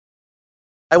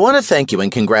I want to thank you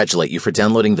and congratulate you for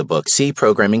downloading the book C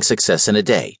Programming Success in a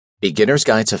Day, Beginner's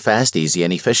Guide to Fast, Easy,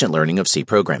 and Efficient Learning of C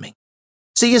Programming.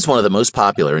 C is one of the most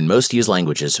popular and most used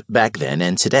languages back then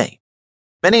and today.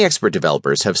 Many expert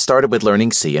developers have started with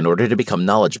learning C in order to become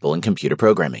knowledgeable in computer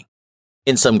programming.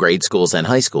 In some grade schools and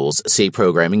high schools, C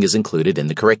programming is included in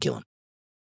the curriculum.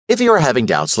 If you are having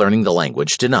doubts learning the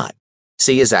language, do not.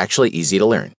 C is actually easy to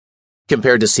learn.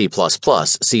 Compared to C++,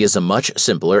 C is a much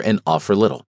simpler and offer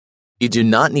little. You do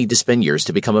not need to spend years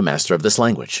to become a master of this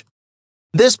language.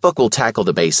 This book will tackle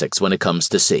the basics when it comes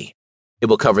to C. It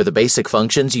will cover the basic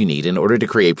functions you need in order to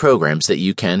create programs that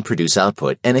you can produce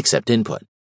output and accept input.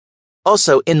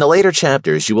 Also, in the later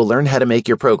chapters, you will learn how to make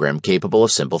your program capable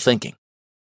of simple thinking.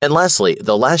 And lastly,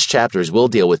 the last chapters will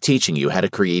deal with teaching you how to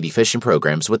create efficient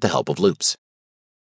programs with the help of loops.